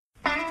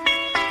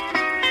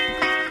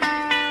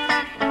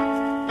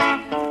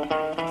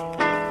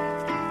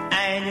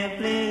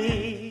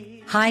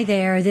Hi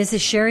there, this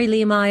is Sherry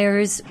Lee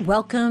Myers.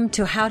 Welcome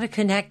to How to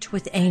Connect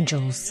with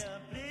Angels.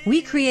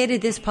 We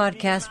created this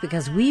podcast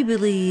because we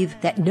believe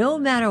that no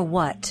matter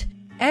what,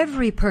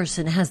 every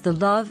person has the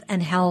love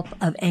and help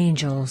of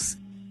angels,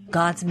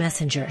 God's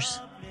messengers.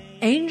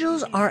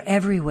 Angels are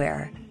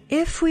everywhere,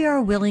 if we are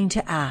willing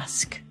to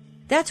ask.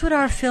 That's what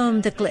our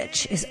film, The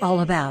Glitch, is all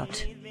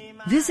about.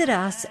 Visit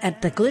us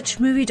at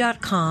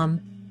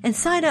theglitchmovie.com and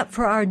sign up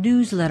for our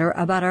newsletter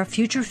about our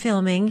future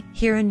filming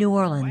here in New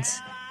Orleans.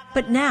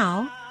 But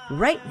now,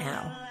 right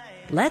now,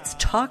 let's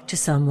talk to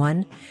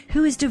someone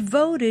who is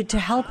devoted to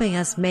helping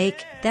us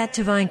make that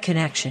divine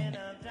connection.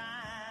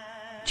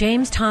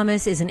 James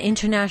Thomas is an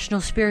international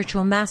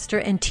spiritual master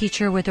and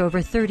teacher with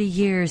over 30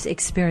 years'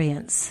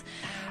 experience.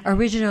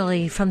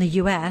 Originally from the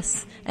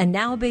U.S. and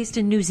now based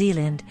in New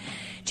Zealand,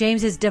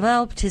 James has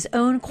developed his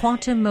own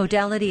quantum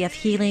modality of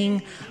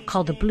healing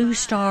called the Blue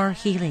Star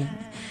Healing,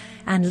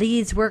 and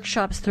leads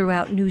workshops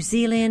throughout New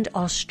Zealand,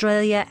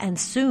 Australia, and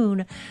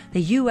soon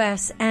the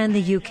U.S. and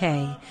the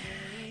U.K.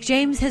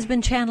 James has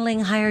been channeling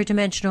higher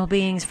dimensional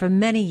beings for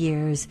many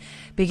years,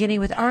 beginning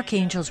with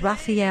archangels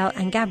Raphael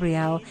and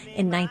Gabriel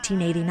in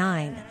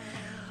 1989.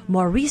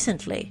 More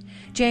recently,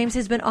 James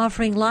has been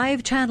offering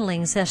live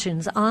channeling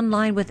sessions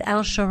online with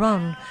Al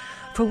Sharon,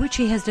 for which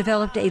he has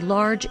developed a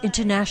large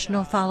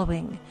international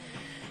following.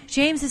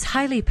 James is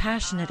highly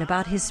passionate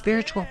about his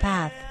spiritual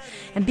path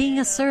and being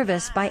of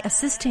service by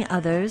assisting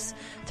others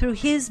through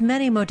his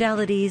many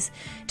modalities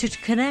to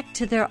connect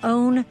to their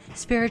own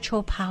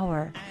spiritual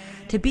power,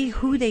 to be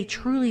who they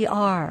truly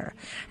are,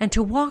 and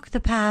to walk the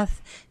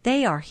path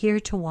they are here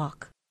to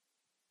walk.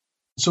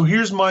 So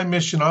here's my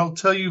mission. I'll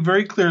tell you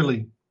very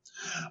clearly.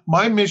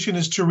 My mission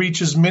is to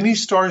reach as many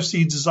star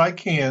seeds as I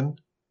can,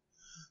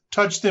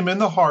 touch them in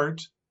the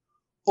heart,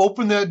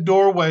 open that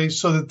doorway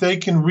so that they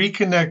can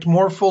reconnect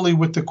more fully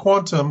with the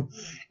quantum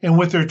and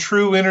with their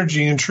true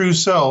energy and true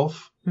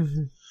self,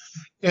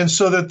 and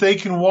so that they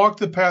can walk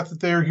the path that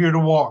they are here to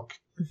walk.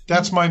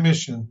 That's my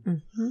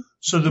mission.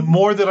 So the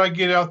more that I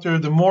get out there,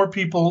 the more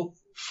people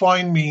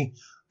find me,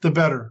 the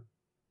better.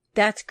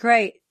 That's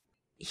great.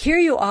 Here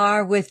you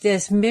are with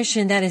this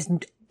mission that is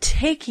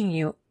taking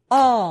you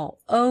all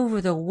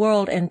over the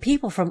world, and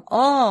people from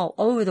all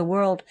over the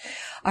world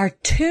are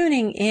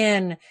tuning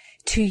in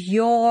to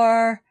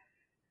your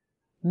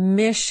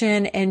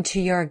mission and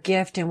to your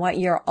gift and what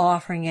you're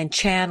offering and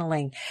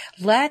channeling.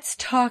 Let's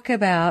talk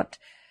about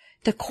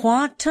the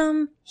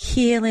quantum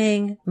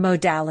healing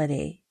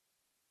modality.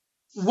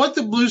 What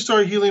the Blue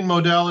Star Healing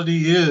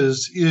modality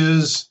is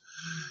in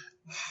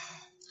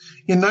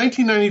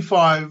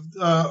 1995,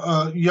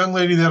 a young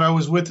lady that I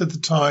was with at the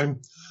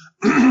time,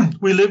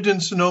 we lived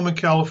in Sonoma,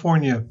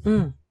 California.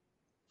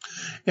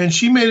 And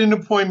she made an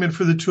appointment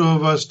for the two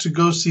of us to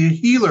go see a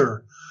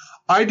healer.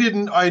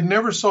 I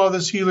never saw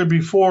this healer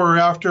before or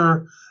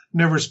after,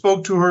 never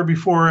spoke to her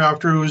before or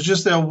after. It was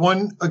just that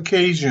one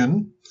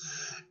occasion.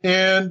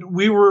 And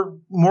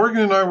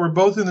Morgan and I were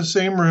both in the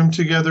same room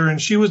together, and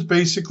she was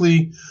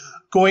basically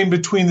going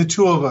between the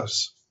two of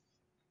us.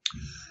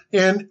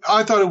 And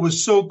I thought it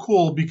was so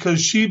cool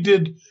because she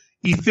did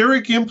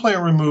etheric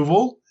implant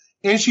removal,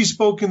 and she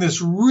spoke in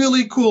this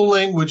really cool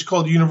language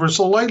called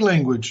Universal Light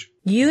Language.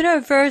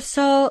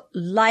 Universal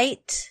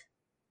Light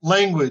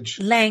Language.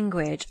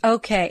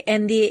 Okay.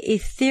 And the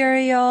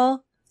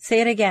ethereal,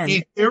 say it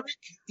again.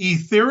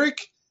 Etheric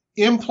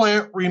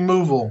implant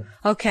removal.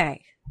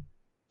 Okay.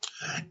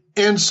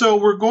 And so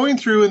we're going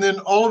through, and then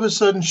all of a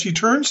sudden she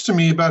turns to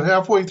me about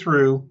halfway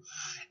through,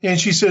 and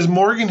she says,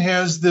 Morgan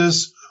has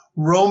this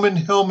Roman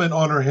helmet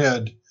on her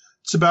head.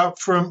 It's about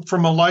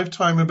from a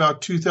lifetime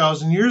about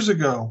 2,000 years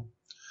ago.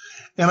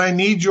 And I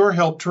need your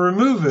help to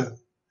remove it.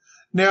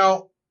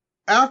 Now,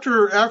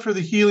 after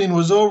the healing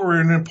was over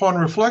and upon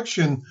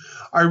reflection,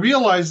 I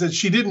realized that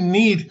she didn't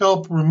need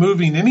help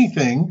removing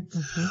anything.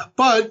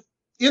 But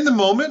in the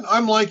moment,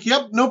 I'm like,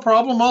 yep, no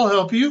problem. I'll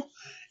help you.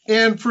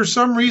 And for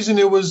some reason,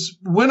 it was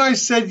when I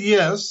said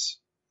yes,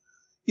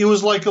 it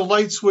was like a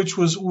light switch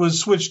was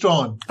switched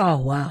on. Oh,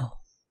 wow.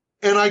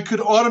 And I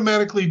could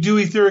automatically do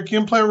etheric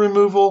implant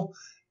removal.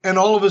 And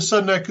all of a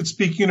sudden, I could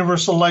speak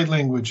Universal Light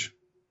Language.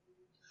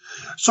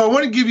 So I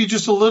want to give you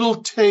just a little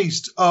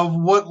taste of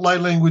what light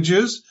language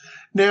is.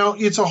 Now,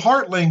 it's a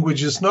heart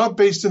language. It's not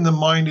based in the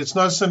mind. It's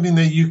not something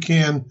that you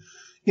can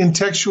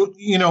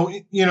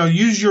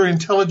use your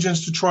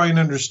intelligence to try and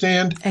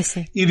understand. I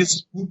see. It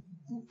is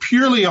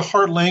purely a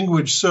heart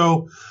language.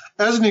 So,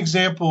 as an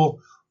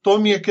example,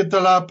 Tomia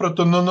ketala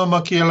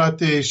protonoma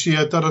kielate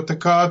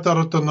shiatarataka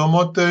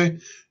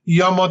taratonomote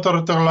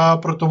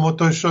yamatartala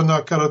protomoto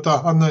shona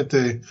karata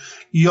hanete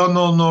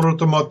yono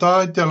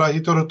norotomata tela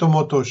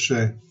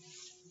hitortomotoshe.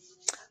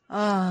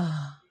 Oh,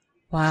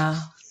 wow.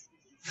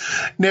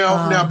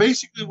 Now,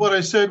 basically what I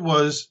said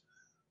was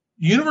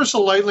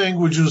Universal Light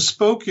Language was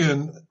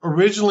spoken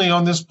originally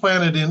on this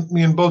planet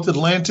in both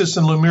Atlantis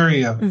and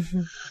Lemuria.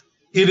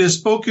 It is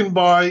spoken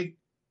by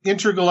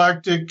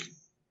intergalactic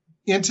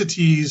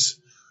entities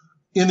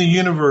in the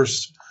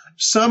universe.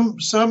 Some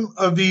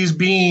of these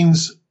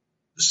beings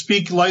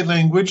speak light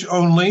language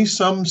only.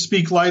 Some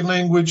speak light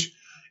language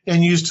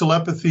and use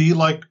telepathy,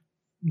 like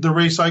the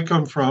race I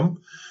come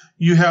from.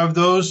 You have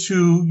those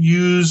who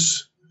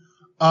use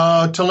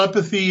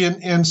telepathy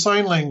and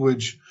sign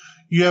language.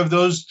 You have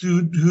those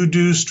who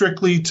do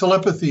strictly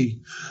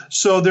telepathy.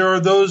 So there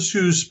are those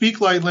who speak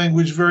light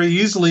language very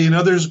easily, and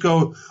others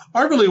go,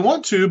 I really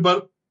want to,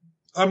 but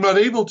I'm not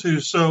able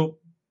to. So,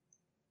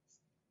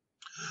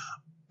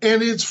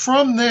 and it's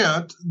from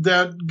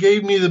that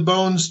gave me the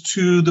bones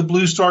to the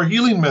Blue Star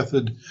Healing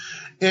Method.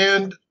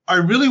 And I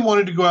really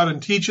wanted to go out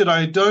and teach it.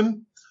 I had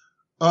done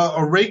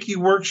a Reiki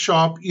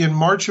workshop in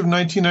March of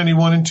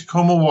 1991 in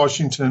Tacoma,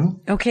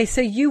 Washington. Okay,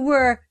 so you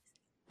were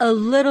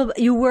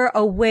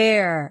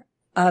aware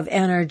of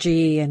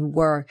energy and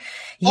work.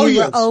 You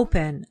were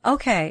open.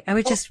 Okay, I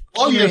was just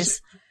curious.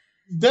 Yes.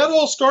 That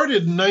all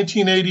started in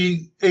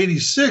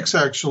 1986,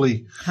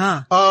 actually.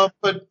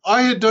 But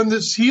I had done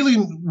this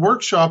healing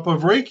workshop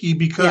of Reiki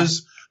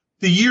because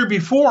the year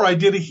before I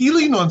did a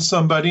healing on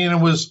somebody, and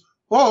it was,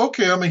 oh,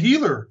 okay, I'm a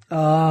healer.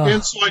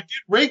 And so I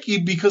did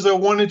Reiki because I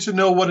wanted to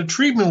know what a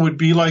treatment would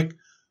be like.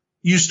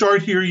 You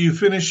start here, you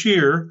finish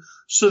here,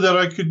 so that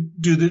I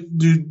could do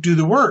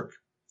the work.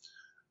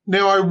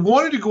 Now, I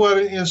wanted to go out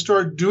and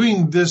start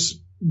doing this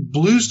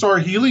Blue Star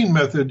Healing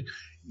Method.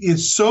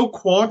 It's so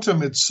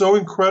quantum. It's so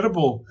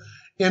incredible.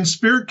 And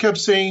Spirit kept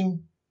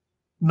saying,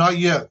 not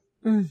yet.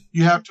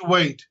 You have to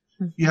wait.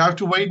 You have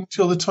to wait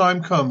until the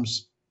time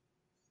comes.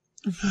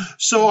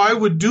 So I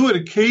would do it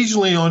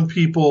occasionally on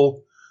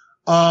people.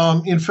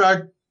 In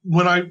fact,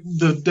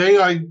 the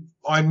day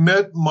I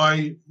met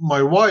my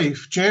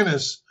wife,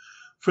 Janice,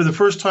 for the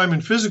first time in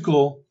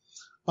physical,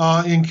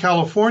 in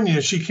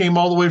California, she came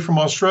all the way from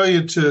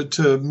Australia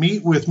to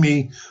meet with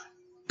me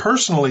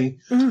personally.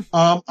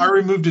 I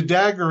removed a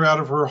dagger out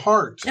of her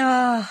heart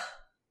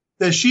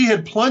that she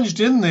had plunged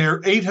in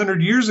there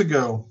 800 years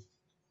ago.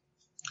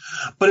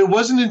 But it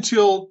wasn't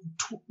until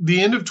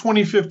the end of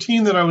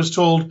 2015 that I was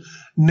told,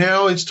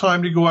 now it's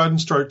time to go out and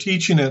start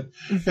teaching it.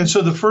 And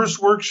so the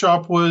first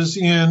workshop was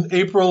in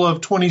April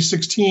of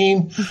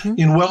 2016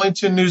 in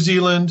Wellington, New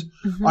Zealand.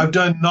 I've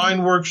done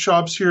 9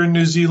 workshops here in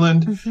New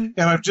Zealand,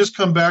 and I've just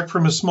come back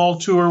from a small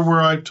tour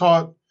where I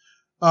taught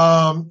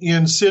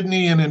in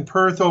Sydney and in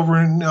Perth over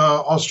in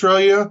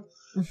Australia.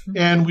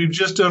 And we've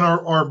just done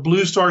our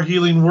Blue Star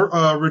Healing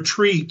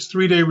retreat,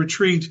 3-day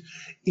retreat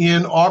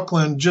in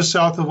Auckland, just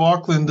south of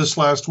Auckland this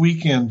last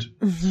weekend.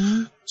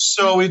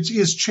 So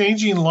it's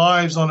changing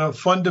lives on a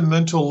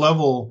fundamental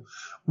level.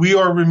 We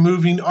are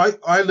removing,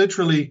 I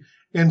literally,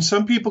 and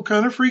some people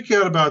kind of freak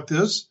out about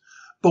this,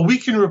 but we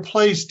can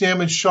replace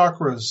damaged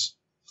chakras.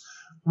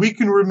 We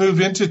can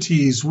remove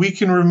entities. We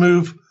can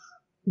remove,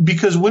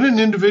 because when an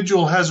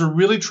individual has a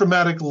really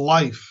traumatic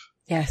life,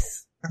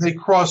 they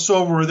cross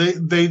over,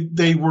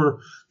 they were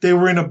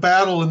in a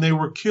battle and they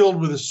were killed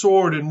with a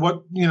sword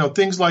and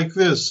things like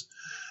this.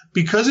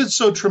 Because it's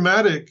so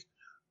traumatic,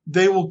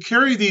 they will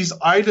carry these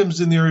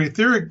items in their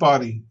etheric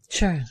body.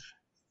 Sure.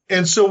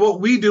 And so what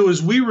we do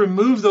is we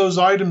remove those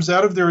items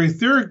out of their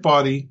etheric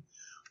body,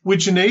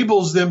 which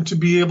enables them to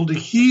be able to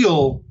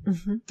heal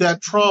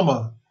that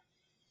trauma.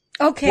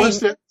 Okay. Once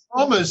that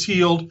trauma is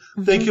healed,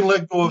 they can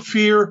let go of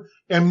fear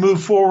and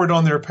move forward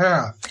on their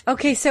path.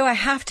 Okay, so I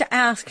have to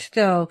ask,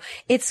 though,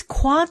 it's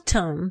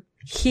quantum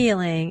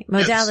healing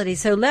modality.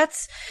 So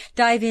let's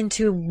dive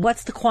into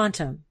what's the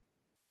quantum.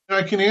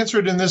 I can answer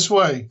it in this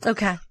way.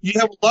 Okay. You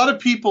have a lot of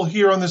people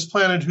here on this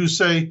planet who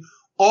say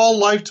all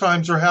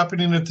lifetimes are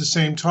happening at the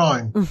same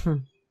time.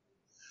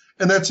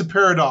 And that's a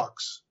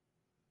paradox.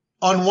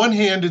 On one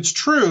hand, it's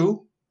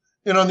true,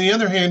 and on the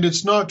other hand,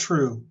 it's not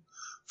true.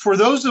 For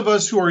those of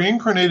us who are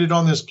incarnated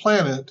on this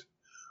planet,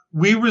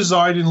 we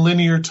reside in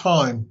linear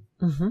time.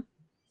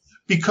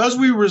 Because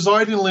we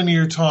reside in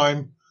linear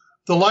time,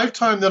 the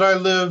lifetime that I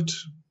lived,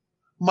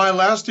 my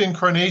last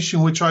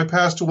incarnation, which I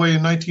passed away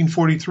in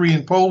 1943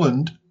 in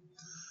Poland,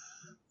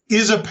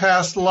 is a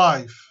past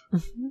life.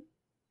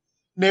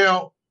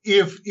 Now,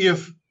 if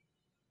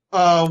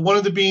one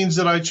of the beings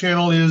that I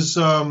channel is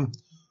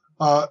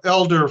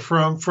Elder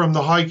from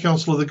the High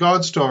Council of the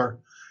God Star,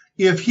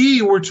 if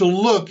he were to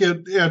look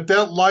at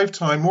that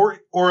lifetime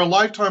or a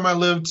lifetime I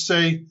lived,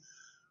 say,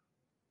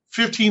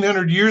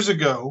 1,500 years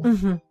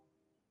ago,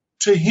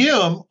 to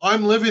him,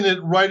 I'm living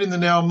it right in the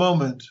now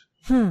moment.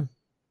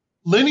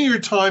 Linear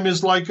time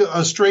is like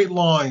a straight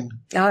line,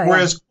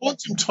 whereas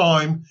quantum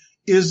time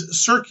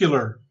is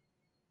circular.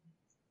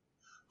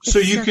 So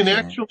you can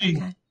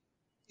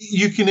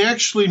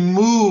actually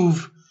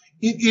move.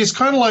 It's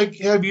kind of like,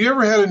 have you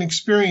ever had an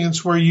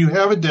experience where you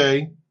have a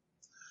day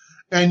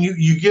and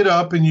you get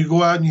up and you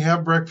go out and you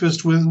have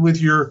breakfast with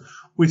your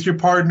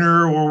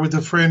partner or with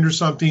a friend or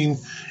something,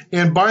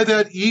 and by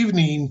that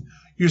evening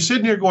you're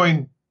sitting here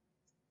going,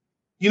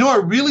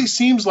 it really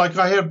seems like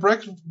I had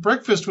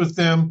breakfast with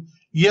them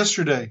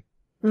yesterday.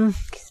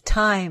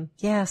 Time.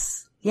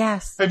 Yes.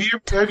 Have you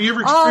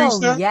ever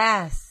experienced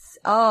that?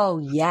 Oh,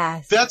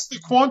 yes. That's the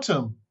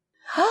quantum.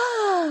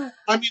 I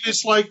mean,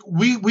 it's like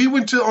we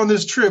went on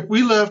this trip.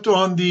 We left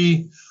on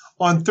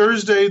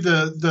Thursday,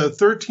 the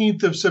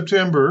 13th of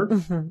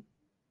September.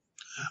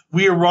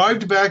 We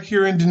arrived back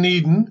here in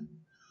Dunedin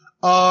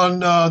on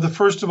the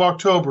 1st of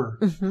October.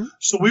 Mm-hmm.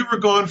 So we were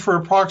gone for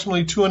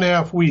approximately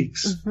 2.5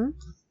 weeks. Mm-hmm.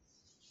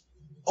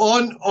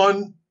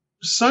 On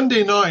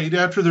Sunday night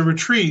after the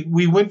retreat,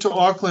 we went to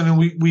Auckland and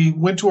we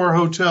went to our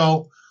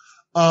hotel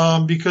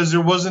because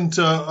there wasn't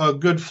a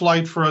good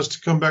flight for us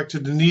to come back to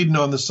Dunedin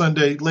on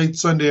the late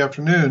Sunday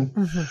afternoon.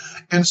 Mm-hmm.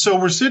 And so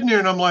we're sitting there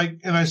and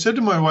I said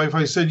to my wife,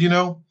 I said,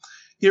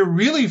 it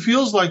really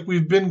feels like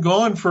we've been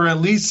gone for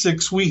at least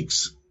 6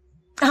 weeks.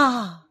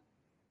 Oh.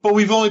 But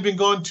we've only been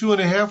gone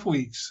 2.5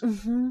 weeks.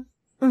 Mm-hmm.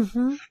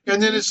 Mm-hmm.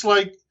 And then it's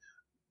like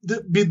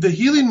the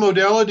healing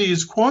modality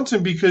is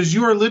quantum because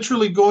you are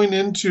literally going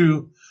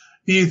into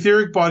the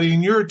etheric body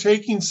and you're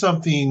taking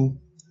something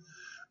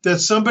that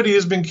somebody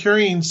has been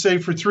carrying, say,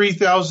 for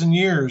 3,000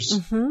 years,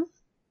 mm-hmm.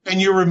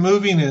 and you're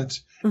removing it,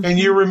 mm-hmm. and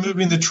you're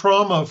removing the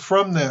trauma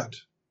from that.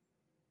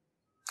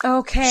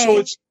 Okay.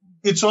 So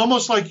it's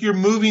almost like you're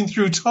moving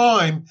through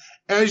time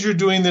as you're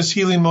doing this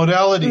healing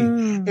modality.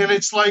 Mm. And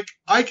it's like,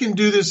 I can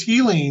do this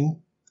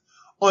healing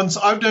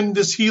I've done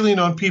this healing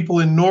on people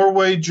in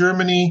Norway,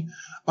 Germany,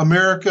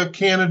 America,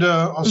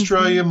 Canada,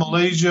 Australia, mm-hmm.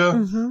 Malaysia,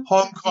 mm-hmm.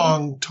 Hong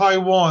Kong,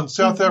 Taiwan,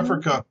 South mm-hmm.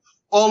 Africa,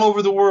 all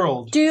over the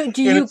world. Do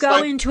you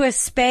go into a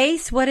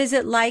space? What is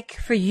it like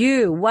for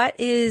you? What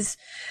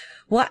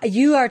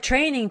you are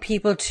training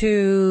people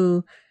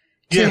to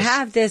yes.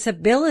 have this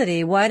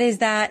ability? What is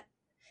that?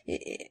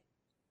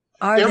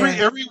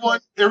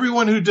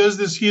 Everyone who does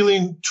this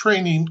healing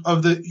training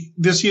of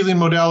this healing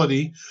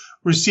modality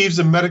receives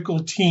a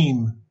medical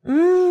team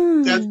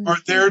that are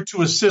there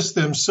to assist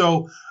them.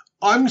 So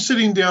I'm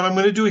sitting down. I'm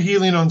going to do a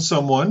healing on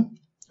someone.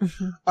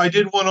 Mm-hmm. I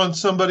did one on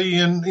somebody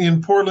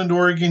in Portland,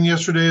 Oregon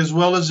yesterday, as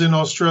well as in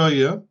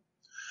Australia.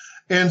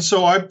 And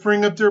so I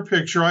bring up their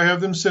picture. I have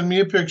them send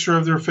me a picture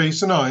of their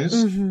face and eyes.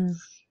 Mm-hmm.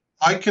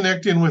 I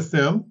connect in with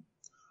them.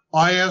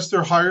 I ask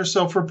their higher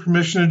self for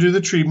permission to do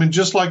the treatment,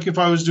 just like if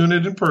I was doing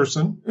it in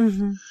person.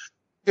 Mm-hmm.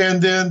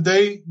 And then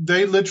they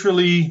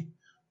literally,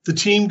 the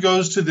team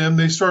goes to them.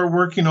 They start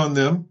working on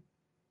them.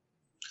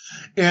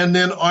 And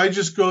then I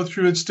just go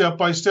through it step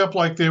by step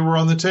like they were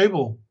on the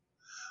table.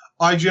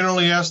 I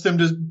generally ask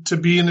them to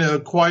be in a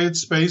quiet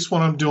space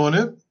when I'm doing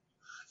it,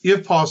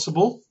 if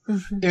possible.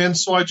 Mm-hmm. And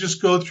so I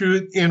just go through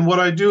it. And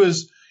what I do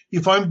is,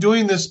 if I'm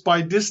doing this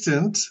by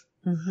distance,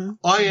 mm-hmm.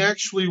 I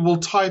actually will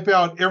type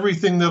out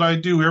everything that I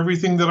do,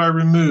 everything that I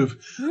remove,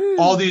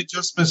 all the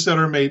adjustments that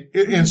are made.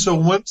 And so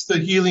once the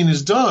healing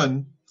is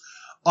done,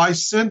 I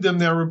send them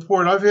that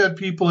report. I've had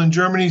people in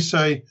Germany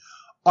say,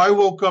 I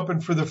woke up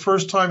and for the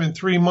first time in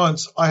 3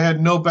 months, I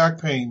had no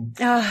back pain.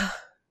 Yeah.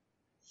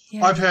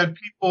 I've had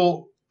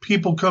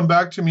people come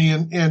back to me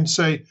and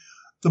say,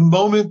 the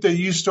moment that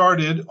you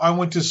started, I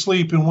went to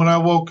sleep. And when I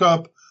woke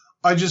up,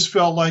 I just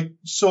felt like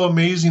so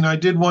amazing. I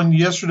did one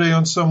yesterday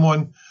on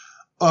someone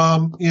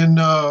in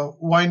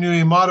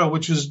Wainuiomata,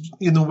 which is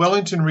in the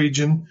Wellington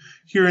region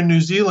here in New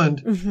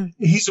Zealand. Mm-hmm.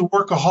 He's a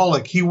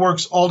workaholic. He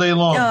works all day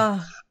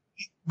long,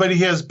 but he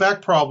has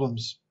back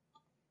problems.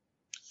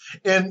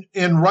 And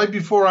right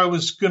before I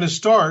was going to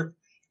start,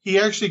 he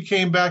actually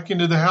came back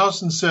into the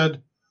house and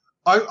said,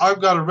 I've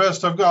got to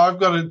rest. I've got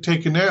to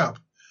take a nap.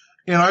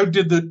 And I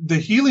did the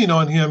healing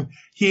on him.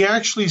 He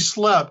actually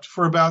slept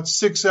for about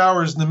 6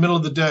 hours in the middle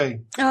of the day.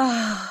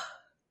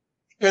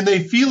 And they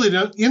feel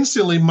it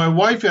instantly. My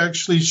wife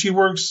actually, she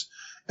works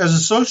as a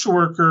social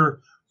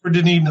worker for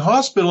Dunedin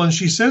Hospital, and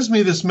she sends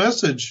me this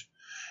message.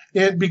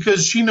 And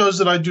because she knows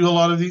that I do a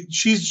lot of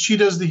she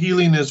does the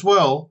healing as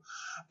well.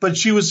 But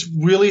she was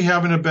really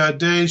having a bad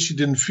day. She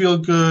didn't feel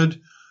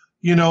good.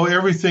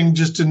 Everything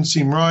just didn't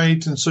seem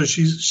right. And so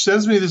she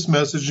sends me this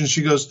message and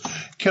she goes,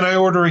 can I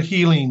order a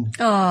healing?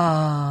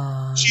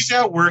 Aww. She's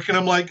at work and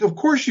I'm like, of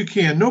course you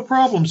can. No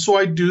problem. So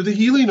I do the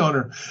healing on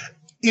her.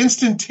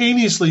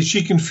 Instantaneously,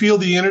 she can feel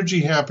the energy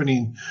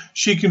happening.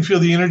 She can feel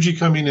the energy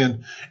coming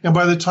in. And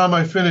by the time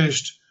I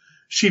finished,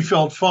 she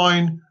felt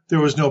fine. There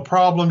was no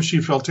problem.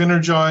 She felt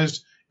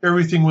energized.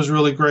 Everything was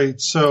really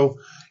great. So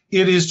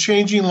it is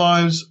changing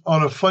lives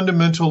on a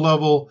fundamental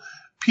level.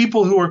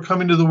 People who are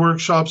coming to the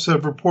workshops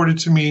have reported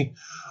to me,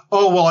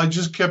 oh, well, I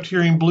just kept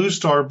hearing Blue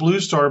Star, Blue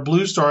Star,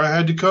 Blue Star. I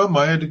had to come.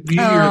 I had to be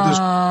here.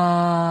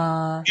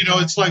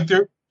 It's like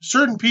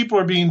certain people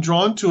are being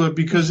drawn to it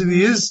because it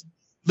is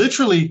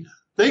literally,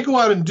 they go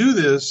out and do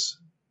this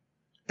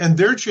and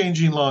they're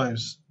changing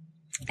lives.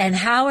 And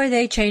how are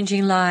they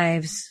changing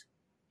lives?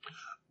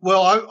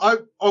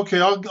 Well,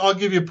 I'll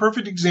give you a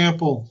perfect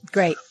example.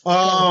 Great.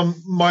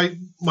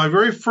 My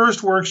very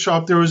first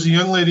workshop, there was a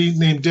young lady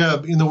named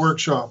Deb in the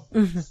workshop.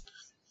 Mm-hmm.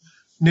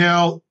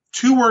 Now,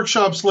 2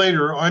 workshops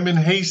later, I'm in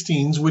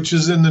Hastings, which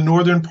is in the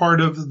northern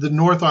part of the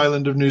North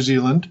Island of New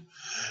Zealand.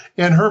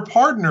 And her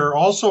partner,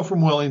 also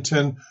from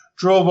Wellington,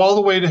 drove all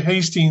the way to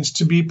Hastings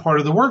to be part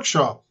of the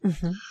workshop.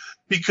 Mm-hmm.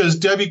 Because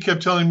Debbie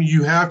kept telling me,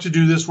 you have to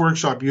do this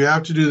workshop. You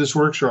have to do this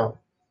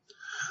workshop.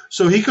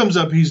 So he comes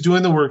up, he's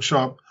doing the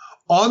workshop.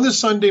 On the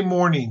Sunday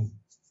morning,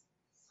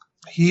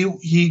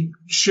 he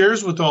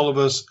shares with all of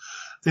us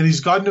that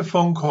he's gotten a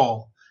phone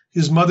call.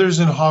 His mother's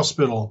in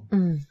hospital.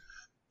 Mm.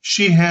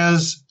 She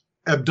has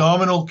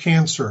abdominal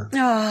cancer.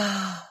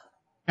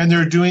 and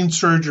they're doing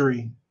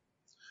surgery.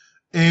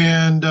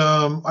 And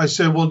I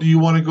said, well, do you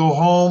want to go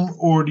home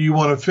or do you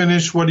want to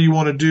finish? What do you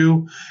want to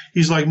do?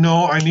 He's like,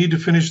 no, I need to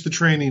finish the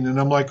training. And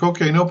I'm like,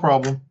 okay, no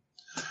problem.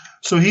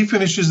 So he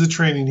finishes the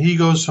training. He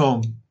goes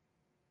home.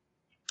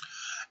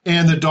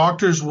 And the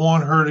doctors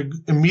want her to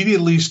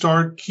immediately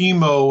start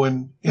chemo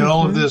and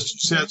all of this.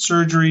 She's had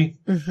surgery.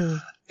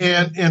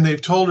 And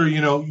they've told her,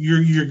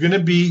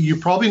 you're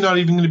probably not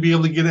even going to be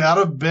able to get out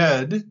of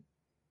bed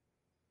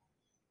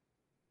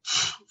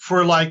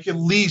for like at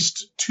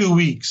least 2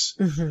 weeks.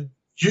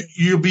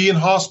 You'll be in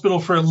hospital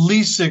for at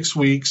least 6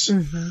 weeks,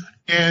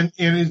 and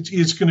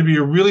it's going to be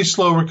a really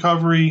slow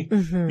recovery.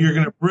 You're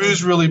going to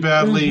bruise really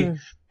badly.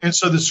 And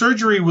so the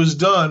surgery was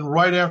done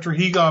right after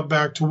he got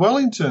back to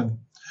Wellington.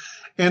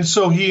 And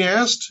so he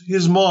asked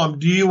his mom,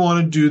 do you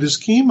want to do this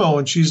chemo?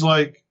 And she's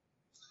like,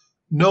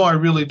 no, I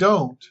really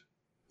don't.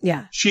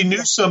 Yeah. She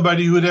knew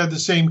somebody who had the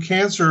same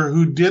cancer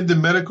who did the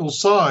medical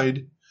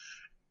side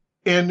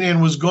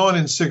and was gone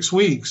in 6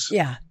 weeks.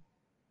 Yeah.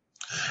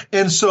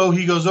 And so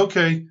he goes,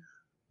 okay,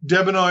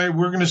 Deb and I,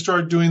 we're going to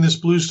start doing this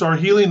Blue Star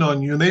Healing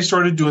on you. And they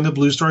started doing the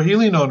Blue Star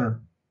Healing on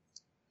her.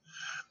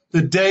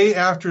 The day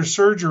after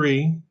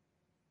surgery,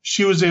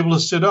 she was able to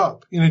sit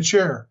up in a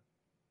chair.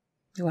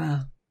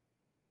 Wow.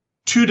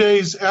 2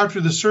 days after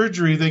the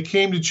surgery, they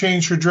came to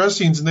change her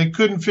dressings and they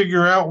couldn't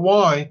figure out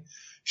why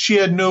she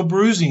had no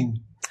bruising.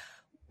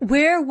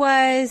 Where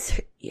was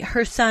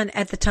her son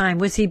at the time?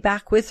 Was he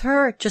back with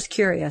her? Just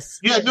curious.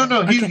 Yeah, no.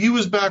 Okay. He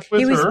was back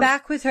with her. He was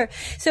back with her.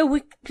 So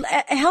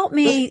help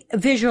me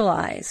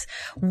visualize.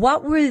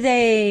 What were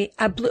they,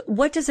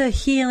 what does a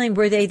healing,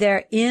 were they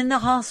there in the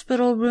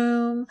hospital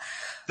room?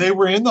 They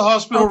were in the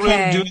hospital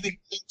room doing the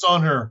things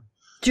on her.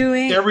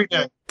 Every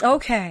day.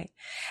 Okay.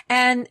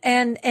 And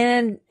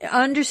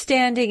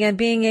understanding and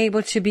being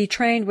able to be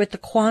trained with the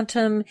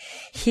quantum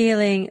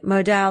healing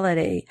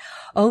modality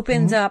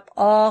opens up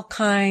all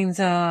kinds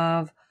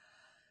of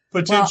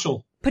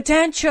potential.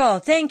 Potential.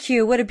 Thank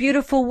you. What a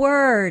beautiful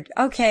word.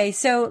 Okay.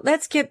 So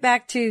let's get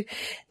back to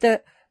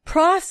the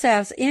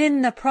process,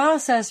 in the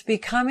process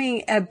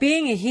becoming,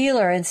 being a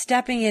healer and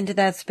stepping into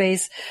that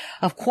space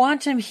of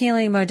quantum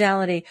healing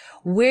modality.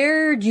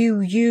 Where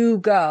do you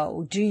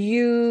go? Do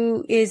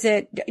you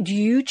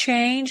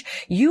change?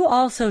 You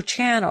also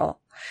channel.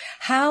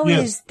 How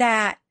is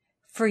that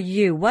for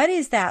you? What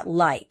is that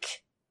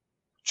like?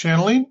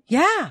 Channeling?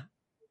 Yeah.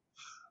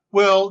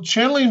 Well,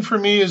 channeling for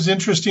me is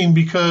interesting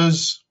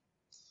because,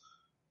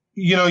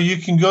 you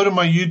can go to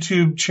my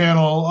YouTube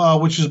channel,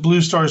 which is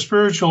Blue Star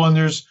Spiritual, and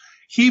there's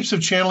heaps of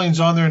channelings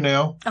on there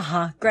now.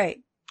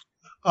 Great.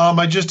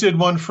 I just did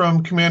one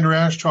from Commander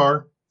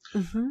Ashtar.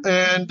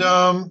 And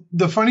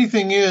the funny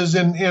thing is,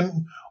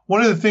 and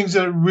one of the things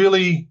that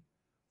really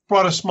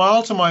brought a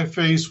smile to my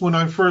face when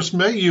I first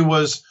met you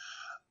was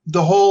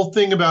the whole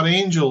thing about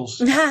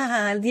angels.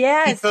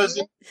 Yes. Because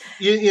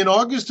in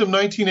August of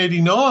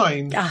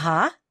 1989,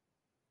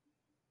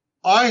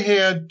 I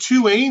had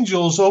 2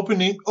 angels open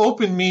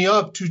me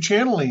up to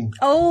channeling.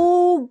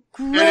 Oh,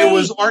 great. And it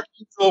was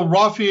Archangel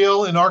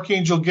Raphael and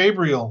Archangel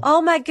Gabriel.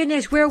 Oh, my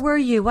goodness. Where were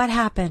you? What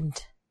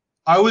happened?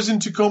 I was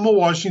in Tacoma,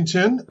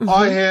 Washington.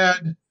 I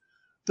had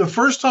the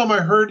first time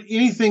I heard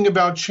anything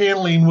about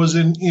channeling was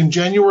in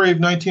January of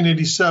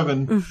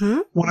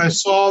 1987 when I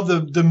saw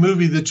the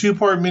movie, the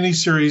 2-part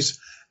miniseries,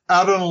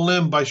 Out on a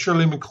Limb by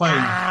Shirley MacLaine.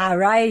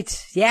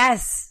 Right.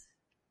 Yes.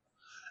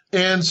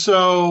 And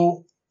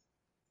so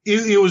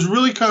it was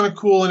really kind of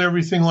cool and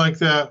everything like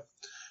that.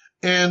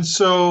 And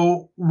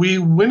so we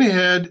went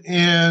ahead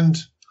and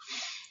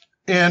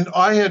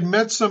I had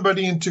met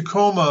somebody in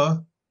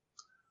Tacoma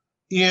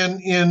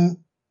in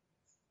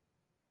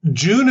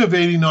June of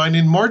 89.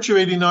 In March of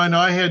 89,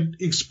 I had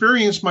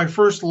experienced my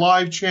first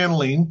live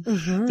channeling.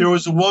 There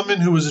was a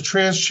woman who was a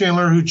trance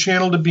channeler who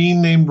channeled a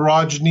being named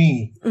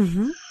Rajni.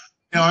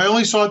 Now, I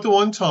only saw it the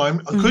one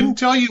time. I couldn't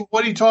tell you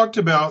what he talked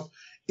about,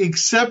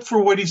 except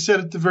for what he said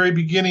at the very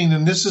beginning.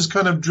 And this has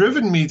kind of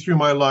driven me through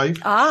my life,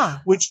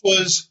 which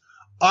was,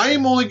 I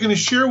am only going to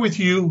share with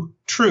you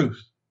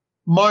truth,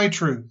 my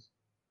truth.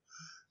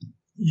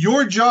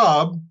 Your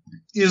job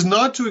is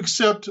not to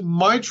accept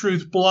my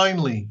truth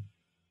blindly.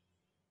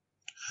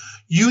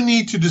 You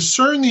need to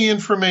discern the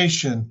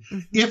information.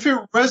 If it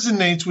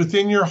resonates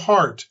within your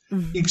heart,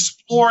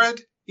 explore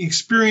it,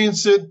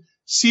 experience it,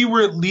 see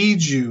where it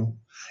leads you.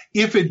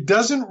 If it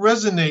doesn't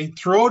resonate,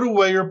 throw it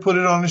away or put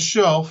it on a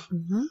shelf.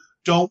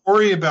 Don't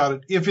worry about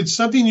it. If it's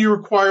something you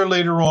require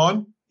later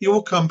on, it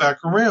will come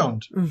back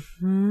around.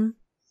 And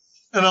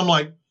I'm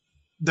like,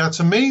 that's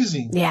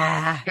amazing.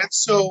 Yeah. And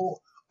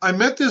so I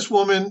met this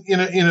woman in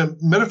a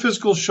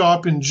metaphysical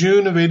shop in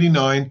June of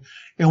 89,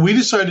 and we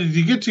decided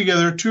to get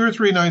together 2 or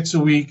 3 nights a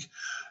week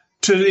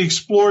to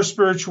explore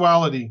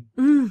spirituality.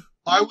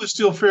 I was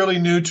still fairly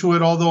new to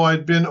it, although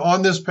I'd been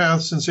on this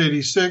path since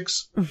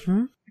 86.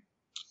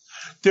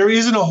 There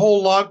isn't a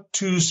whole lot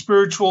to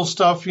spiritual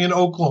stuff in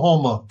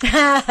Oklahoma.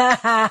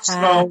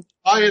 So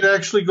I had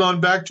actually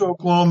gone back to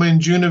Oklahoma in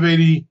June of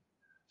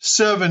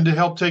 87 to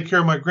help take care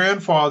of my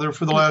grandfather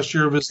for the last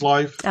year of his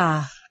life.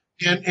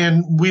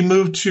 And we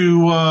moved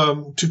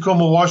to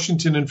Tacoma,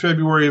 Washington in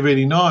February of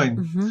 89.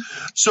 Mm-hmm.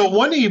 So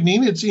one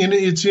evening, it's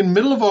in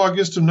middle of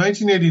August of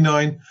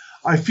 1989,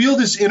 I feel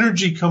this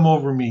energy come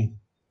over me.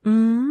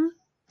 Mm-hmm.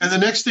 And the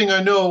next thing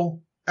I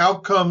know,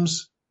 out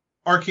comes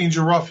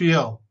Archangel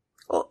Raphael.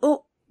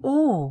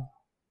 Oh.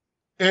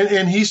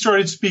 And he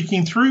started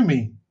speaking through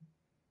me.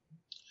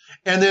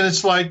 And then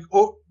it's like,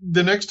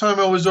 the next time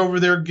I was over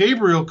there,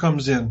 Gabriel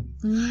comes in.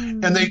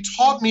 Mm-hmm. And they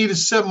taught me to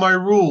set my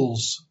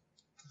rules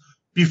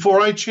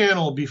before I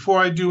channel, before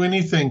I do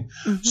anything.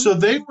 Mm-hmm. So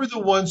they were the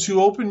ones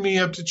who opened me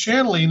up to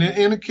channeling.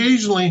 And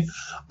occasionally,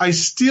 I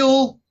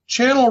still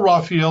channel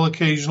Raphael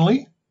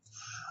occasionally.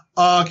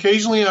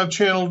 Occasionally, I've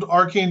channeled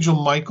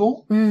Archangel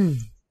Michael. Mm.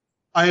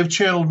 I have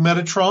channeled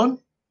Metatron.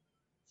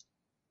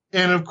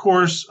 And, of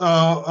course,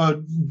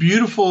 a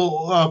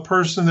beautiful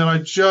person that I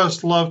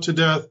just love to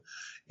death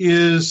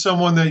is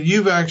someone that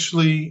you've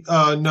actually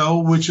know,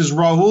 which is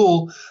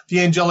Raul, the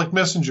angelic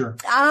messenger.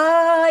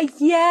 Ah,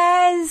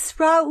 yes,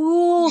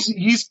 Raul.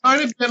 He's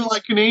kind of been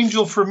like an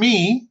angel for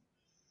me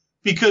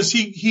because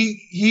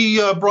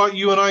he brought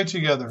you and I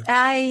together.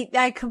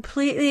 I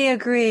completely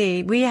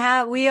agree. We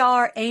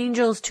are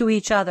angels to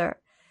each other.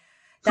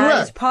 That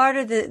Correct. is part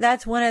of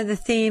that's one of the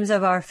themes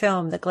of our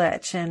film, The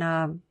Glitch,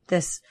 and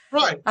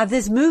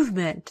this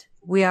movement.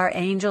 We are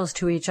angels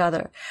to each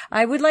other.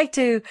 I would like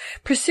to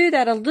pursue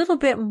that a little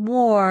bit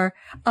more,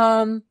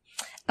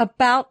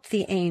 about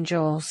the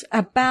angels,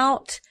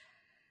 about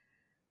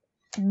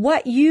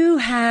what you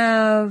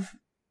have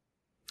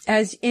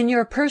as in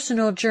your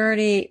personal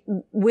journey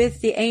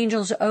with the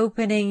angels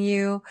opening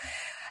you,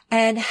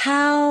 and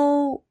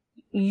how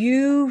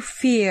you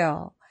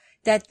feel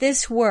that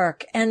this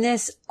work and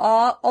this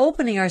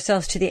opening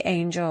ourselves to the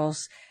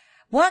angels,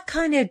 what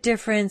kind of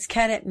difference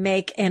can it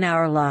make in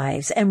our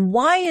lives? And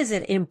why is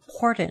it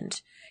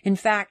important? In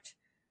fact,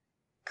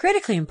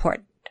 critically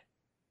important.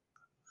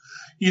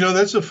 You know,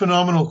 that's a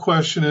phenomenal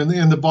question.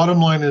 And the bottom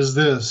line is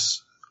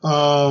this.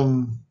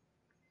 An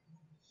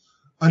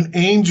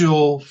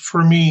angel,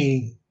 for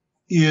me,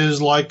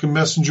 is like a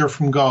messenger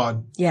from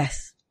God.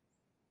 Yes.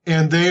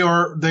 And they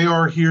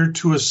are here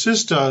to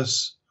assist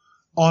us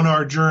on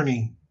our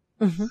journey.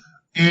 Mm-hmm.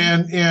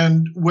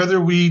 And whether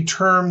we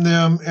term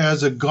them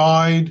as a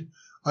guide,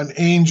 an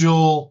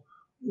angel,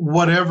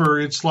 whatever,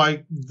 it's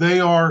like they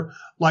are,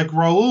 like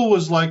Raul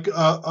was like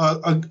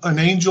an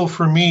angel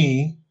for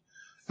me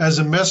as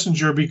a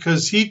messenger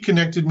because he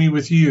connected me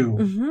with you.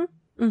 Mm-hmm.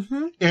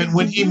 Mm-hmm. And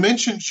when he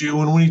mentioned you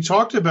and when he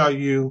talked about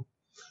you,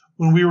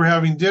 when we were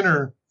having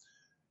dinner,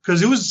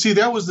 because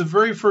that was the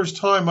very first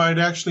time I had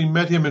actually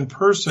met him in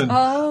person.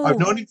 Oh. I've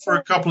known him for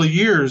a couple of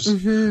years.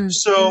 Mm-hmm.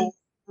 So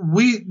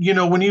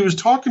when he was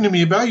talking to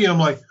me about you, I'm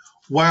like,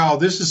 wow,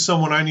 this is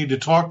someone I need to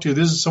talk to.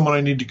 This is someone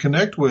I need to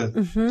connect with.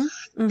 Mm-hmm.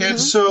 Mm-hmm. And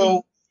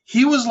so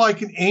he was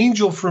like an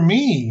angel for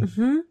me.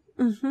 Mm-hmm.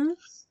 Mm-hmm.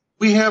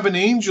 We have an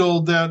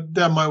angel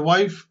that my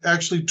wife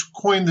actually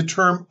coined the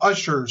term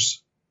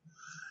ushers.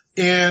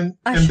 And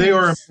they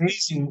are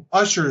amazing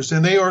ushers,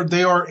 and they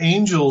are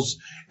angels,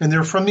 and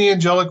they're from the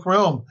angelic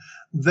realm.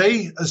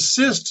 They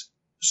assist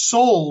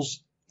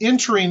souls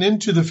entering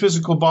into the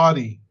physical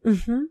body.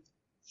 Mm-hmm.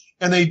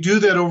 And they do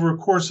that over a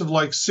course of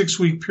like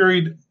 6-week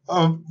period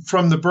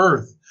from the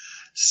birth.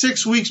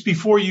 6 weeks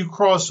before you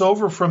cross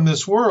over from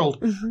this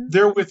world, mm-hmm.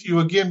 they're with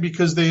you again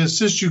because they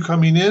assist you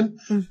coming in.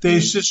 Mm-hmm. They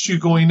assist you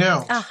going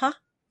out. Uh-huh.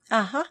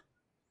 Uh-huh.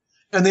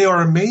 And they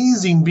are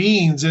amazing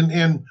beings.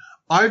 And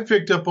I've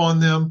picked up on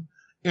them,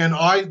 and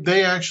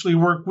they actually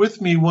work with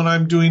me when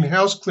I'm doing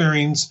house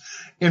clearings.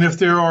 And if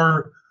there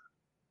are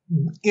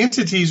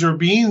entities or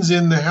beings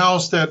in the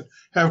house that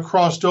have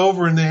crossed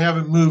over and they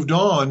haven't moved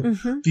on,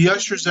 mm-hmm. the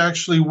ushers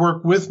actually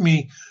work with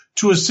me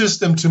to assist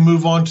them to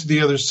move on to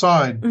the other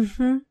side.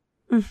 Mm-hmm.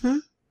 Mm-hmm. Mm-hmm.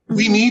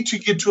 We need to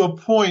get to a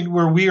point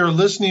where we are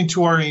listening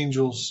to our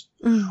angels,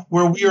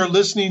 where we are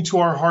listening to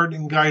our heart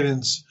and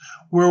guidance,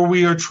 where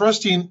we are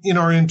trusting in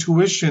our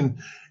intuition.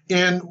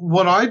 And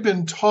what I've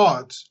been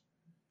taught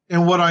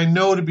and what I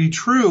know to be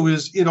true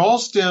is it all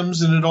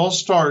stems and it all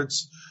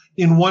starts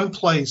in one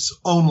place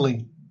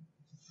only.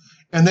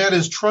 And that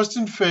is trust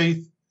and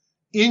faith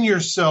in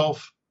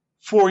yourself,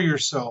 for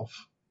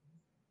yourself.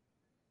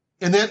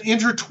 And that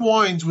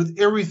intertwines with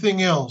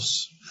everything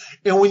else.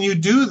 And when you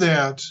do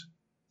that,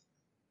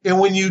 and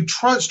when you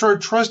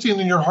start trusting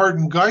in your heart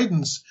and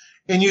guidance,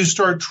 and you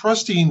start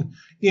trusting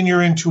in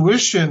your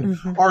intuition,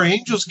 mm-hmm. our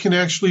angels can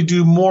actually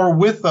do more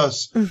with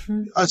us,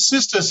 mm-hmm.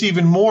 assist us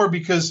even more,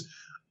 because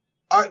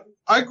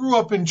I grew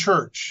up in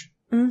church,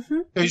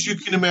 mm-hmm. as you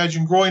can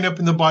imagine, growing up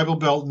in the Bible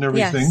Belt and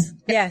everything.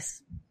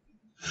 Yes.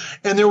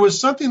 And there was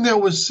something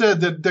that was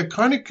said that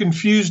kind of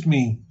confused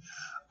me.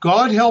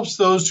 God helps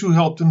those who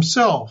help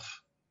themselves.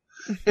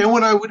 And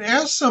when I would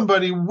ask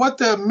somebody what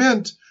that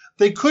meant,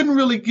 they couldn't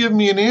really give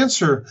me an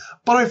answer.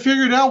 But I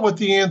figured out what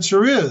the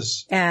answer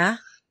is. Yeah.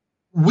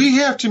 We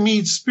have to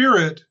meet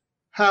spirit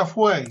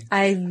halfway.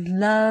 I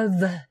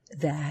love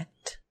that.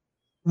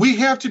 We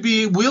have to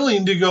be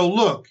willing to go,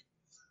 look,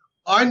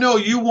 I know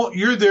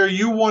you're there,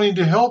 you're wanting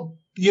to help,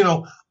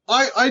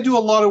 I do a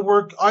lot of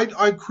work.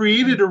 I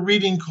created a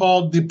reading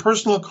called the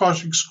Personal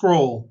Akashic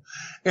Scroll.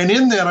 And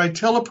in that, I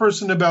tell a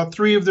person about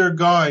 3 of their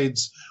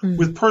guides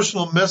with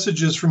personal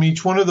messages from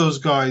each one of those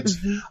guides.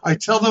 I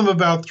tell them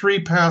about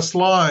 3 past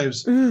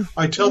lives.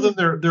 I tell them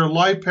their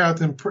life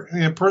path and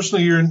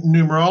personal year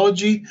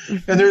numerology.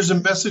 And there's a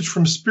message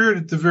from Spirit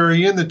at the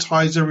very end that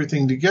ties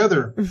everything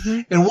together.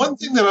 And one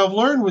thing that I've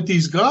learned with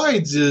these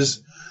guides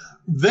is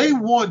they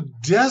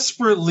want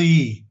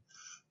desperately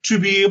to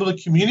be able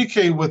to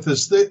communicate with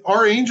us.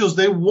 Our angels,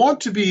 they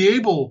want to be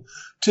able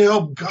to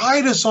help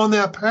guide us on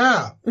that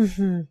path.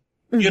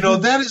 You know,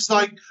 that is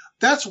like,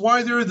 that's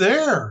why they're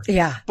there.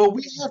 Yeah. But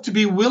we have to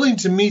be willing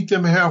to meet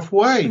them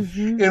halfway.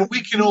 And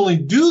we can only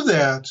do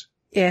that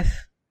if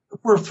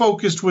we're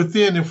focused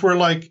within. If we're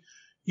like,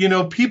 you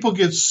know, people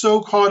get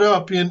so caught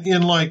up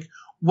in like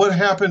what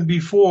happened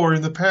before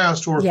in the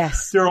past, or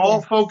they're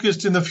all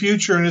focused in the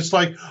future. And it's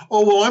like,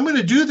 oh, well, I'm going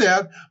to do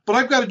that, but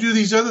I've got to do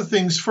these other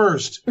things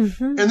first.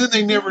 And then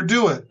they never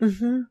do it.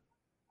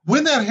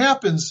 When that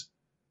happens,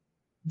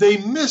 they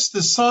miss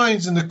the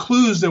signs and the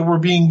clues that were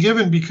being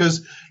given,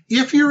 because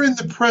if you're in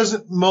the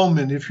present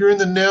moment, if you're in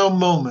the now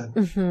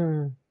moment,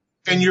 and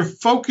you're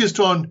focused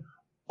on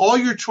all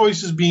your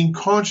choices being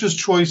conscious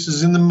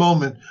choices in the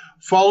moment,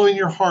 following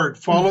your heart,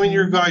 following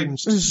your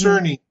guidance,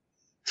 discerning,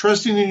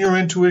 trusting in your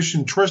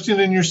intuition, trusting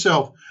in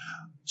yourself,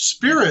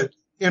 Spirit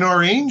and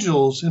our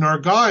angels and our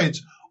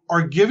guides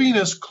are giving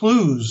us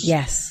clues.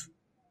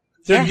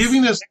 They're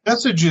giving us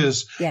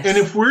messages. And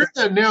if we're in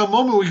that now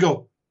moment, we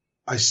go,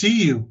 I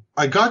see you.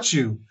 I got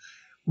you.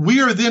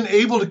 We are then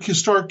able to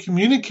start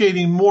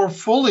communicating more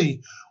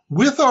fully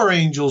with our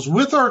angels,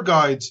 with our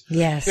guides.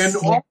 And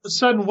all of a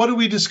sudden, what do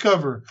we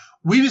discover?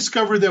 We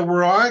discover that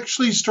we're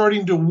actually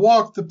starting to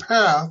walk the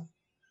path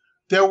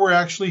that we're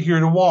actually here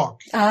to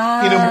walk in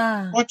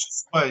a more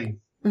conscious way.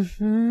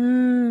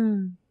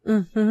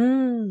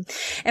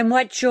 And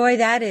what joy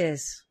that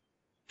is.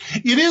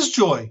 It is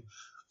joy.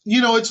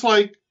 You know, it's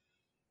like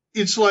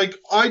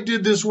I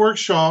did this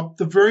workshop,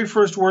 the very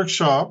first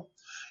workshop,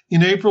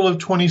 in April of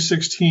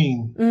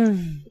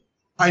 2016.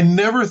 I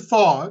never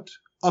thought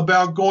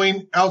about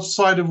going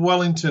outside of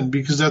Wellington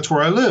because that's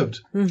where I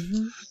lived.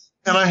 And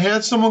I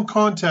had someone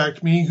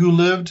contact me who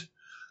lived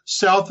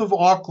south of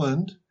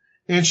Auckland,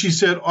 and she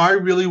said, I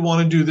really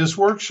want to do this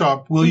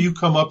workshop. Will you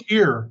come up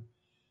here?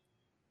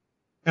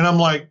 And I'm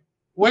like,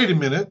 wait a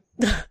minute.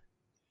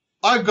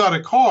 I've got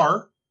a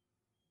car.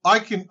 I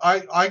can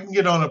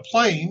get on a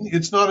plane.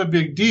 It's not a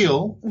big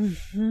deal.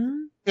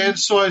 And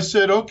so I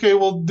said, okay,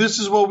 well, this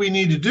is what we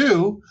need to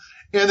do.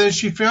 And then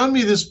she found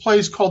me this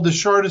place called the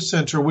Sharda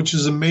Center, which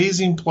is an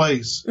amazing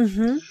place.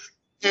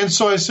 And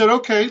so I said,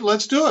 okay,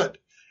 let's do it.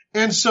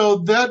 And so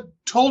that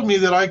told me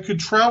that I could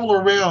travel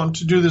around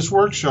to do this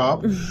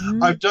workshop.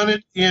 I've done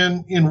it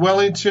in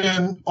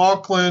Wellington,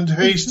 Auckland,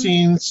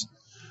 Hastings,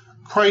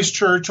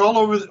 Christchurch, all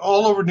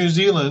over New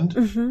Zealand.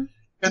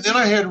 And then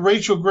I had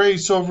Rachel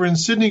Grace over in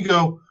Sydney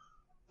go,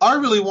 I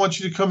really want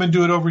you to come and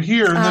do it over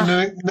here. And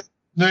then the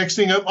next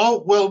thing,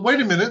 oh, well, wait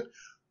a minute.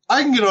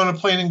 I can get on a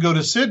plane and go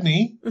to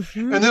Sydney.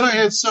 And then I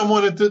had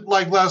someone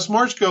like last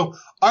March go,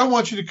 I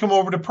want you to come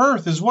over to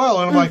Perth as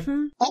well. And I'm like,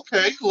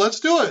 okay, let's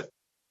do it.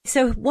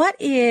 So what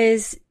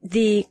is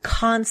the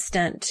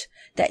constant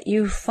that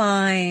you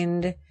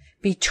find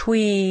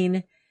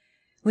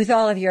with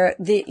all of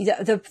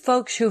the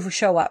folks who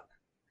show up?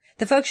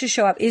 The folks who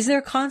show up, is there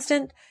a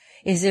constant?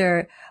 Is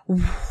there,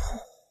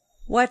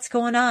 what's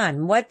going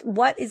on?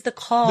 What is the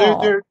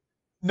call?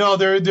 No,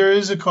 there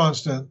is a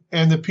constant.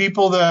 And the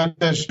people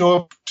that show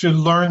up to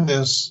learn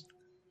this,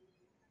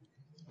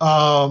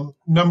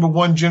 number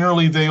one,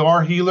 generally they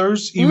are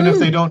healers, even if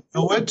they don't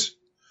know it.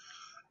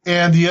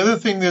 And the other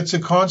thing that's a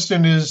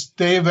constant is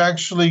they have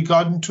actually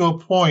gotten to a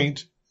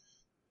point,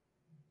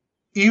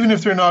 even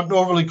if they're not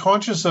overly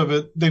conscious of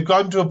it, they've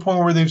gotten to a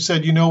point where they've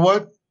said, you know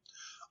what?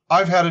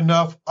 I've had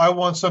enough. I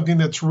want something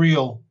that's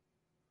real.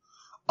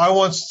 I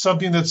want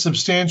something that's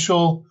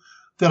substantial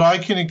that I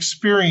can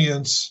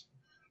experience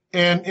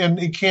and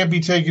it can't be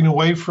taken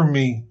away from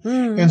me.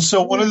 And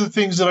so one of the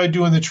things that I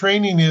do in the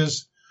training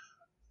is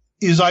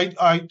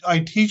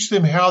I teach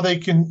them how they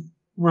can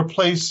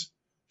replace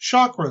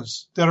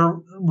chakras that are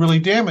really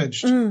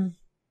damaged. And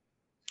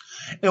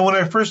when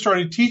I first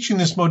started teaching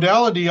this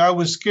modality, I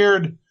was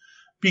scared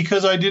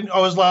because I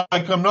was like,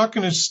 I'm not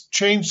going to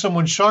change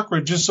someone's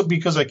chakra just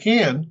because I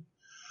can.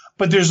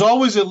 But there's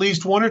always at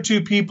least 1 or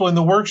 2 people in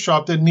the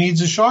workshop that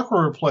needs a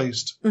chakra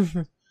replaced.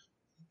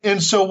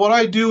 And so what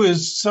I do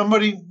is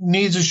somebody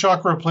needs a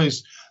chakra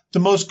replaced. The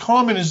most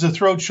common is the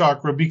throat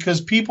chakra because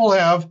people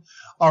have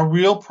a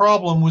real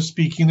problem with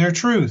speaking their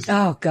truth.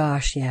 Oh,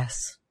 gosh,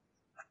 yes.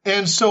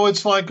 And so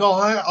it's like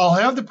I'll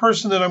have the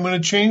person that I'm going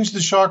to change the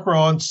chakra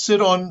on sit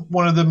on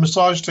one of the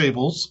massage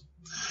tables.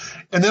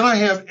 And then I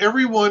have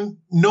everyone,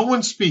 no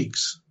one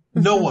speaks.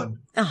 No one.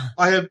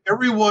 I have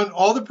everyone,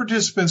 all the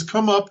participants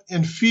come up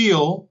and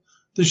feel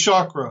the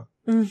chakra.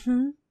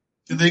 And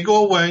they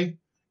go away.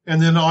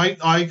 And then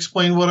I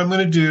explain what I'm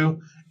going to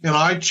do. And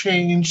I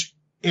change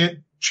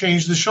it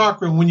change the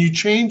chakra. And when you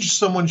change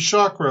someone's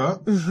chakra,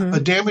 a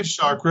damaged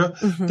chakra,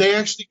 they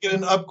actually get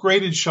an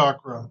upgraded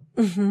chakra.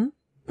 And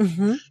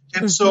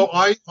so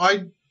I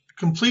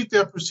complete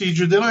that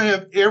procedure. Then I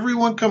have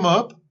everyone come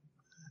up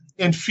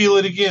and feel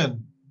it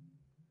again.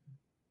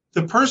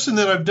 The person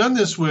that I've done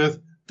this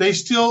with, they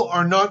still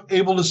are not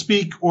able to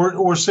speak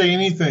or say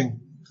anything.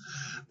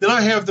 Then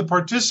I have the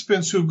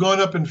participants who've gone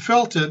up and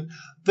felt it.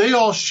 They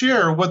all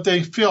share what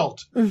they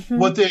felt,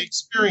 what they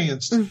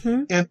experienced.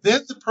 And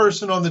then the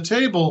person on the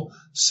table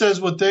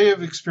says what they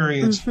have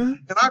experienced. And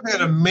I've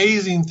had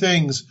amazing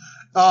things.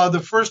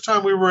 The first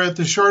time we were at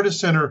the Sharda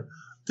Center,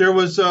 there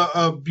was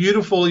a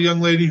beautiful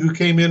young lady who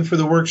came in for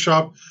the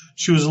workshop.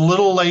 She was a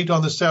little late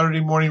on the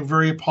Saturday morning,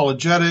 very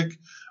apologetic,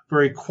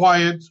 very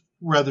quiet,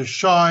 rather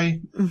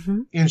shy.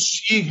 And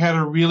she had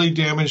a really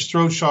damaged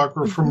throat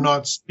chakra from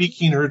not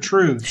speaking her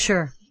truth.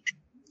 Sure.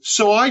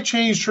 So I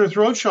changed her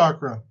throat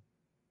chakra.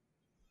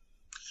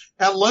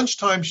 At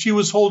lunchtime, she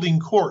was holding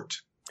court.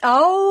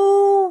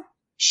 Oh.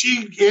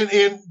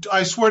 And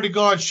I swear to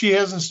God, she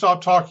hasn't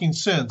stopped talking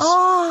since.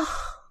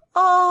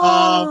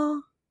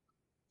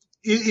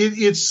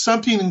 It's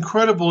something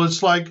incredible.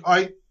 It's like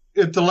at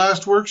the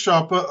last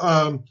workshop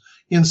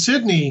in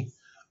Sydney,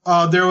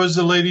 there was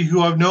a lady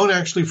who I've known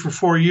actually for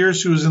 4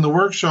 years who was in the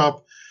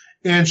workshop,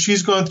 and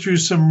she's gone through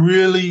some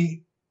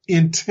really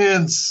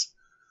intense,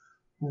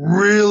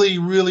 really,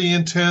 really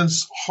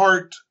intense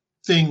heart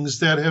things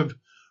that have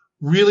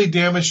really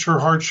damaged her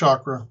heart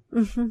chakra.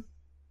 And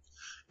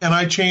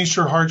I changed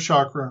her heart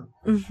chakra.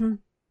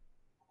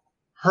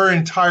 Her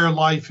entire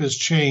life has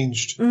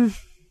changed.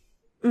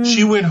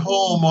 She went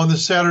home on the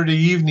Saturday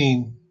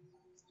evening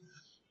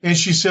and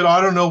she said,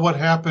 I don't know what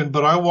happened,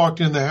 but I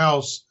walked in the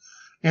house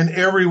and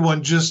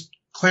everyone just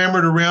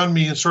clamored around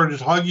me and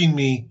started hugging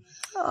me.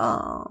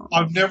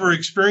 I've never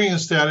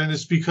experienced that, and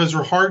it's because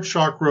her heart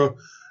chakra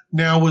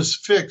now was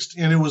fixed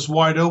and it was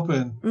wide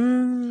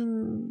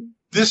open.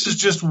 This is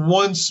just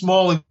one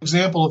small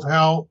example of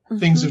how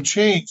things have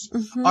changed.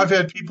 I've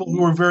had people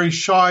who were very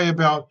shy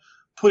about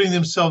putting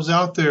themselves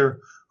out there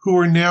who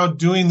are now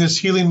doing this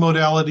healing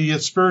modality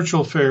at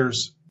spiritual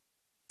fairs.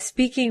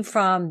 Speaking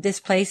from this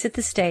place at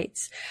the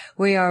States,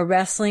 we are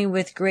wrestling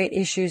with great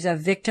issues of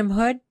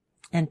victimhood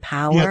and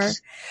power.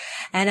 Yes.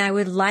 And I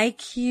would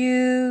like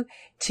you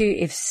to,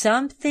 if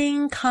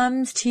something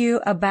comes to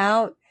you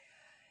about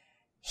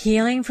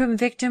healing from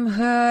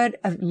victimhood,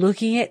 of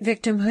looking at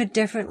victimhood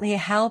differently,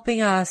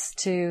 helping us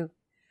to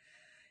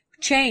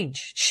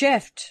change,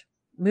 shift,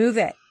 move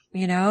it,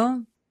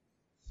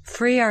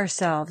 free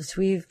ourselves.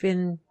 We're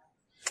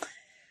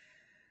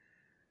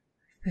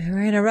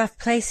in a rough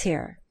place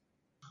here.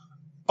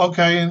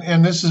 Okay,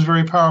 and this is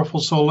very powerful,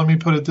 so let me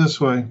put it this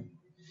way.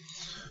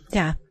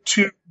 Yeah.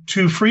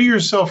 To free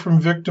yourself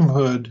from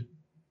victimhood,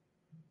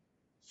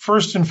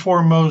 first and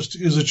foremost,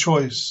 is a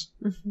choice.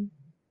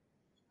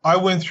 I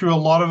went through a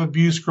lot of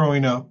abuse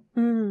growing up.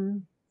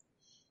 And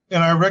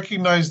I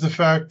recognize the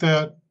fact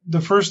that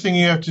the first thing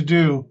you have to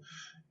do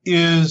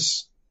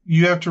is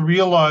you have to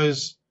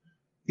realize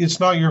it's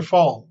not your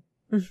fault.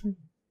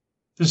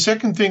 The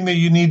second thing that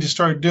you need to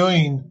start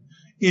doing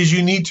is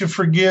you need to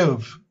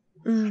forgive.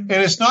 And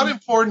it's not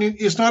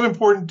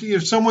important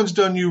if someone's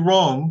done you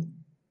wrong.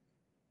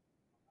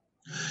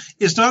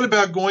 It's not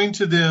about going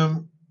to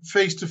them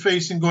face to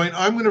face and going,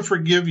 I'm going to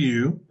forgive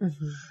you.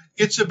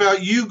 It's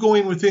about you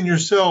going within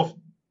yourself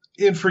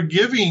and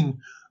forgiving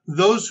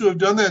those who have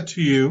done that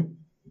to you,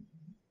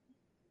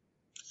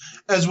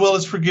 as well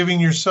as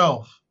forgiving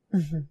yourself.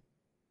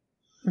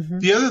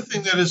 The other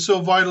thing that is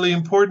so vitally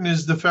important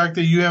is the fact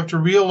that you have to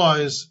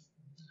realize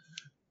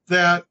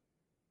that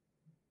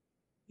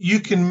you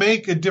can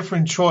make a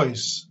different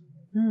choice.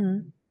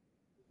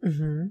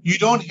 You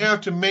don't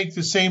have to make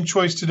the same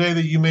choice today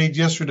that you made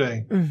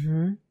yesterday.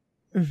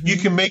 You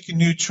can make a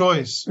new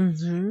choice.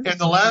 And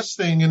the last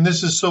thing, and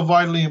this is so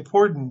vitally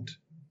important,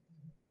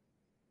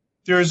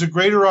 there is a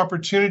greater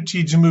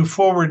opportunity to move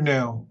forward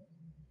now.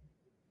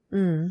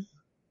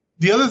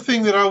 The other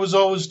thing that I was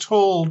always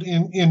told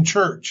in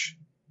church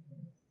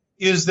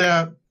is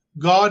that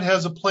God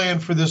has a plan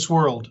for this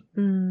world.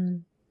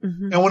 And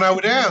when I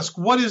would ask,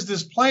 what is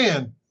this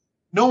plan?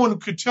 No one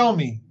could tell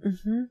me.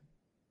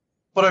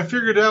 But I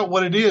figured out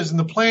what it is. And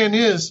the plan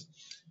is,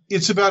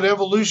 it's about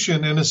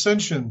evolution and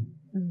ascension.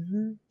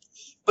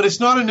 But it's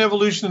not an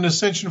evolution and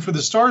ascension for the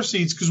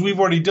starseeds, because we've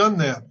already done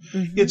that.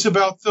 It's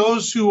about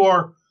those who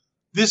are,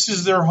 this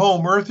is their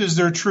home. Earth is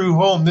their true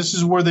home. This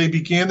is where they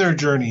began their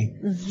journey.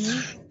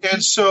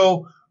 And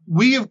so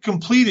we have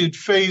completed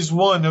phase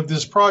 1 of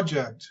this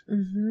project.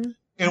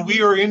 And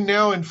we are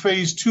now in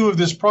phase 2 of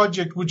this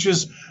project, which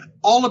is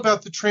all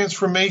about the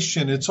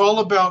transformation. It's all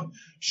about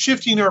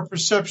shifting our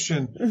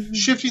perception,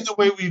 shifting the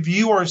way we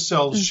view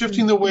ourselves,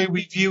 shifting the way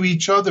we view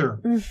each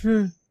other.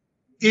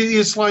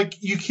 It's like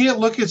you can't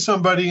look at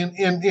somebody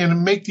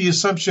and make the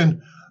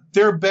assumption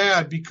they're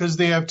bad because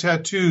they have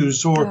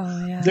tattoos, or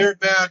they're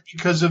bad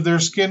because of their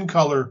skin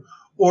color,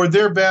 or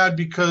they're bad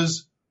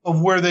because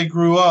of where they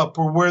grew up,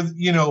 or where,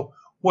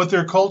 what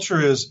their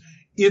culture is.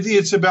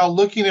 It's about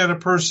looking at a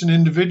person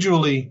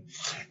individually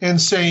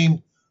and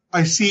saying,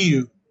 I see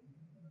you.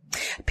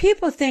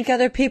 People think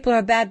other people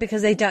are bad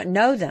because they don't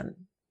know them.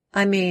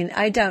 I mean,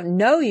 I don't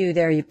know you,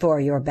 therefore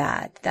you're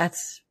bad.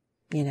 That's,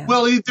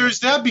 Well, there's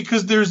that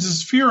because there's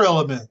this fear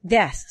element.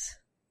 Yes.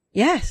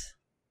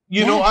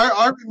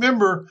 I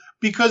remember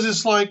because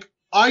it's like,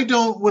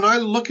 when I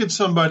look at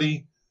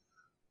somebody,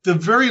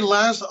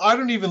 I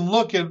don't even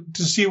look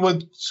to see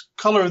what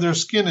color their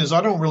skin is.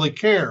 I don't really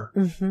care.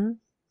 Mm-hmm.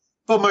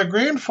 But my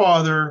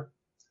grandfather,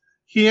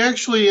 he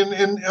actually,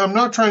 and I'm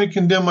not trying to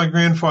condemn my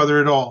grandfather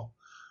at all,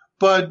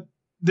 but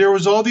there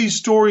was all these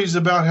stories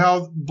about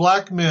how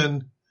black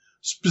men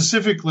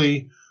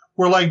specifically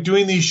were like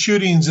doing these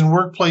shootings in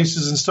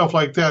workplaces and stuff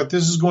like that.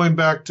 This is going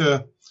back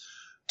to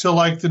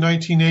like the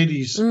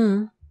 1980s.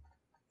 Mm.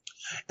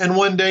 And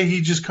one day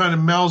he just kind of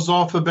mouthed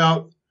off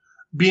about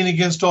being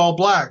against all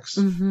blacks,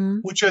 mm-hmm.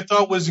 which I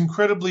thought was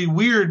incredibly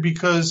weird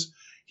because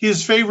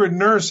his favorite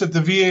nurse at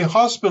the VA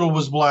hospital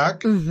was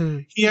black. Mm-hmm.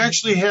 He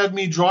actually had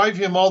me drive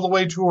him all the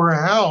way to her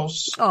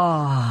house,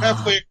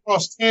 halfway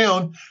across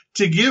town,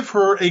 to give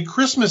her a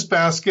Christmas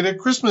basket at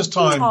Christmas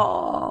time.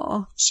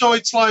 Aww. So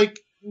it's like,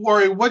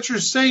 what you're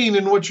saying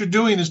and what you're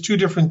doing is two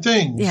different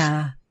things.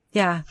 Yeah.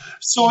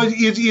 So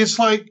it's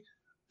like,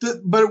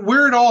 but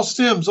where it all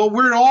stems,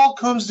 where it all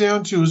comes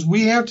down to is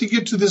we have to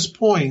get to this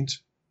point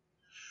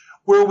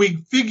where we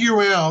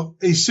figure out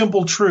a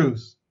simple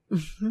truth.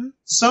 Mm-hmm.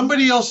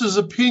 Somebody else's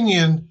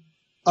opinion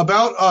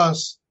about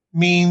us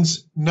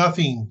means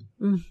nothing.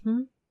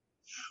 Mm-hmm.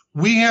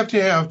 We have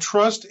to have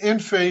trust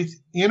and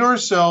faith in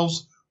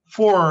ourselves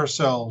for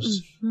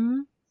ourselves.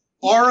 Mm-hmm.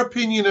 Our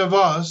opinion of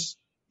us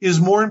is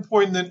more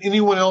important than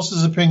anyone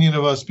else's opinion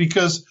of us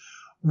because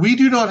we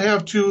do not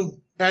have to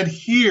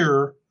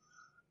adhere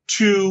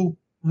to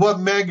what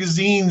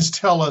magazines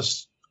tell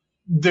us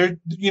the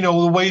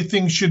way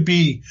things should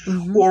be,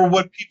 mm-hmm. or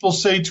what people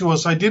say to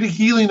us. I did a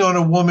healing on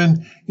a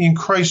woman in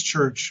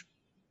Christchurch.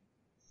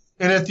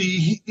 And at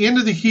the end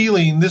of the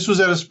healing, this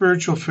was at a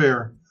spiritual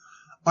fair.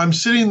 I'm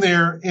sitting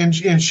there and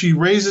she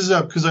raises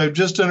up because I've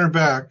just done her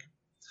back.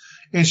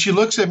 And she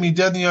looks at me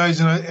dead in the eyes.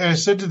 And I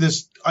said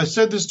this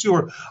to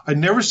her. I'd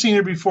never seen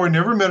her before,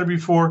 never met her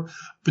before,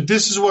 but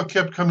this is what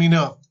kept coming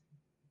up.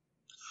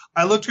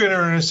 I looked at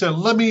her and I said,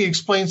 let me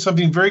explain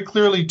something very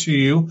clearly to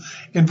you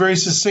and very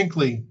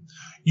succinctly.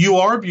 You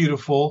are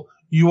beautiful.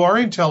 You are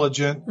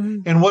intelligent.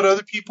 Mm-hmm. And what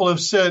other people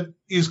have said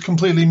is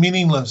completely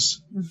meaningless.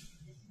 Mm-hmm.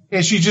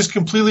 And she just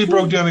completely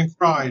broke down and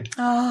cried.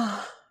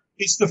 Oh.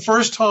 It's the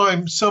first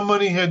time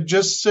somebody had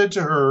just said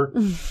to her,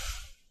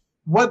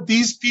 what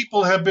these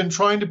people have been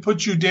trying to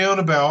put you down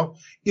about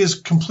is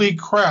complete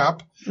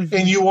crap. Mm-hmm.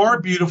 And you are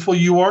beautiful.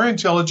 You are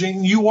intelligent.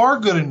 And you are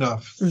good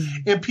enough.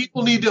 Mm-hmm. And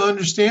people need to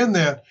understand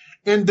that.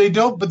 And they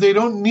don't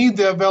need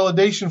that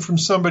validation from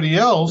somebody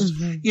else.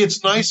 Mm-hmm.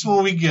 It's nice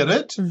when we get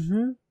it.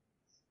 Mm-hmm.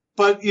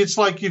 But it's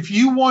like, if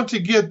you want to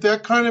get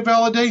that kind of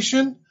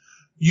validation,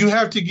 you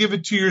have to give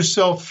it to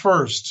yourself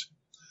first.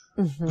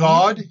 Mm-hmm.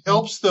 God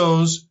helps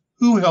those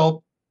who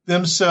help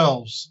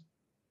themselves.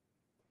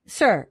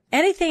 Sir,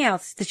 anything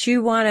else that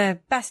you want to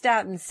bust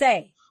out and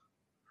say?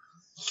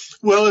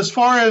 Well, as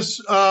far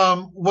as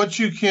what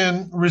you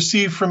can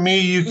receive from me,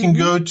 you can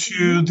go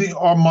to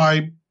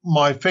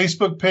my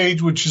Facebook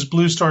page, which is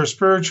Blue Star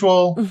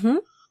Spiritual. Mm-hmm.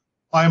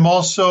 I'm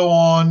also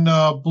on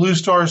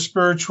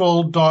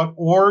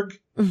bluestarspiritual.org.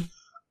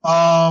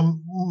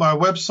 Mm-hmm. My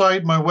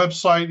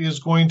website is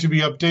going to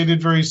be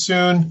updated very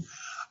soon.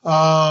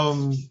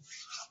 I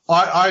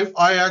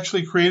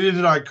actually created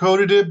it. I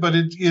coded it, but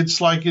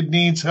it's like it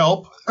needs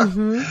help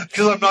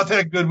because I'm not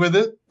that good with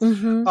it.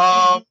 Mm-hmm.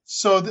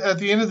 So at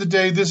the end of the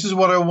day, this is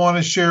what I want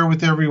to share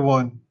with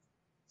everyone.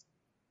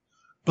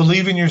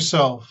 Believe in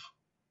yourself.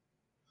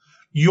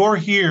 You're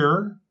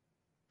here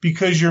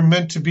because you're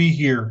meant to be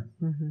here.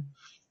 Mm-hmm.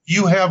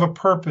 You have a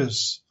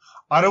purpose.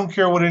 I don't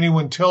care what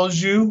anyone tells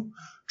you,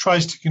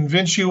 tries to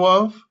convince you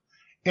of.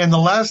 And the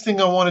last thing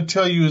I want to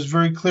tell you is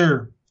very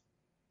clear.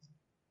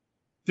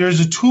 There's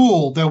a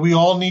tool that we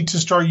all need to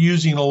start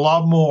using a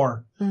lot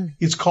more.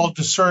 It's called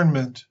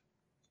discernment.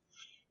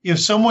 If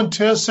someone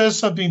says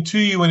something to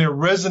you and it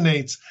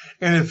resonates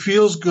and it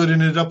feels good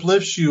and it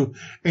uplifts you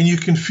and you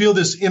can feel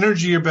this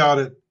energy about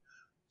it,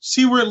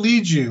 see where it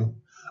leads you.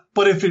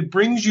 But if it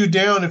brings you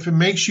down, if it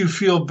makes you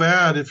feel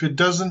bad, if it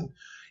doesn't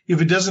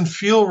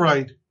feel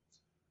right,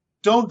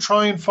 don't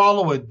try and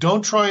follow it.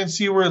 Don't try and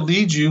see where it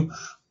leads you.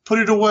 Put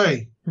it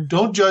away. Mm-hmm.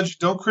 Don't judge.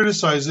 Don't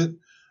criticize it.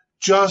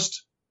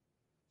 Just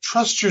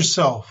trust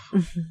yourself.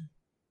 Mm-hmm.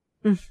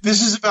 Mm-hmm.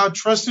 This is about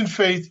trust and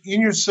faith in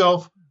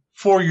yourself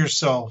for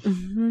yourself.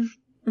 Mm-hmm.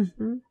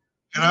 Mm-hmm.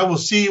 And I will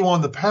see you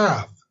on the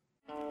path.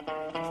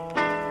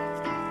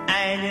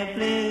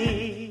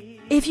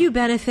 If you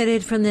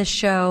benefited from this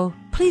show,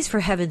 please, for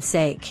heaven's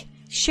sake,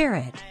 share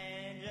it.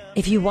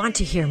 If you want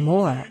to hear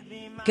more,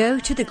 go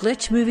to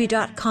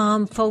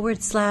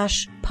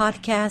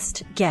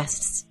theglitchmovie.com/podcast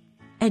guests.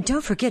 And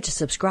don't forget to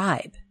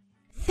subscribe.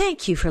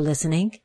 Thank you for listening.